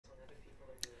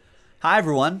Hi,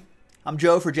 everyone. I'm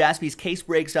Joe for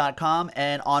jaspyscasebreaks.com,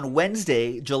 and on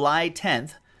Wednesday, July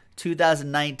 10th,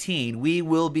 2019, we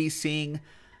will be seeing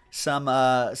some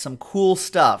cool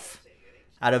stuff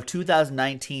out of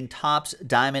 2019 Topps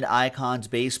Diamond Icons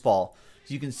Baseball. As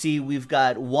you can see, we've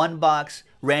got one box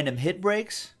random hit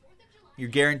breaks. You're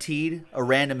guaranteed a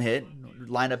random hit.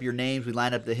 Line up your names. We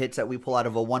line up the hits that we pull out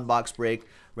of a one-box break,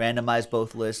 randomize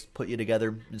both lists, put you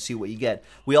together, and see what you get.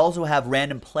 We also have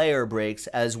random player breaks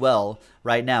as well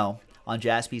right now on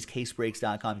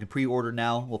jaspyscasebreaks.com. You can pre-order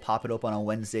now. We'll pop it open on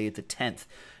Wednesday at the 10th.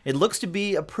 It looks to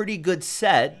be a pretty good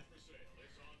set.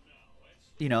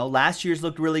 You know, last year's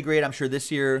looked really great. I'm sure this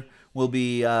year will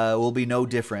be no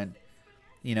different.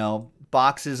 You know,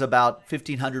 boxes about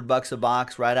 $1,500 a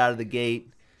box right out of the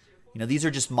gate. You know, these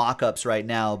are just mock-ups right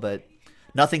now, but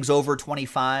nothing's over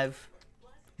 25,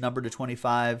 number to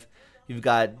 25. You've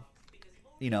got,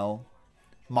 you know,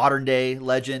 modern-day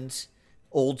legends,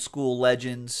 old-school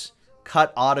legends,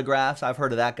 cut autographs. I've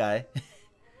heard of that guy.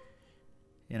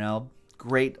 You know,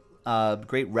 great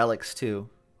relics, too.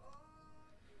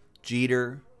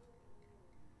 Jeter,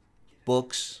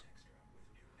 books,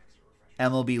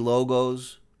 MLB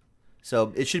logos.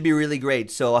 So it should be really great.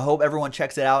 So I hope everyone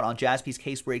checks it out on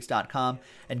jaspyscasebreaks.com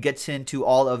and gets into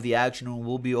all of the action. And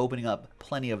we'll be opening up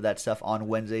plenty of that stuff on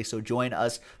Wednesday. So join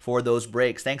us for those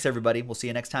breaks. Thanks, everybody. We'll see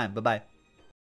you next time. Bye-bye.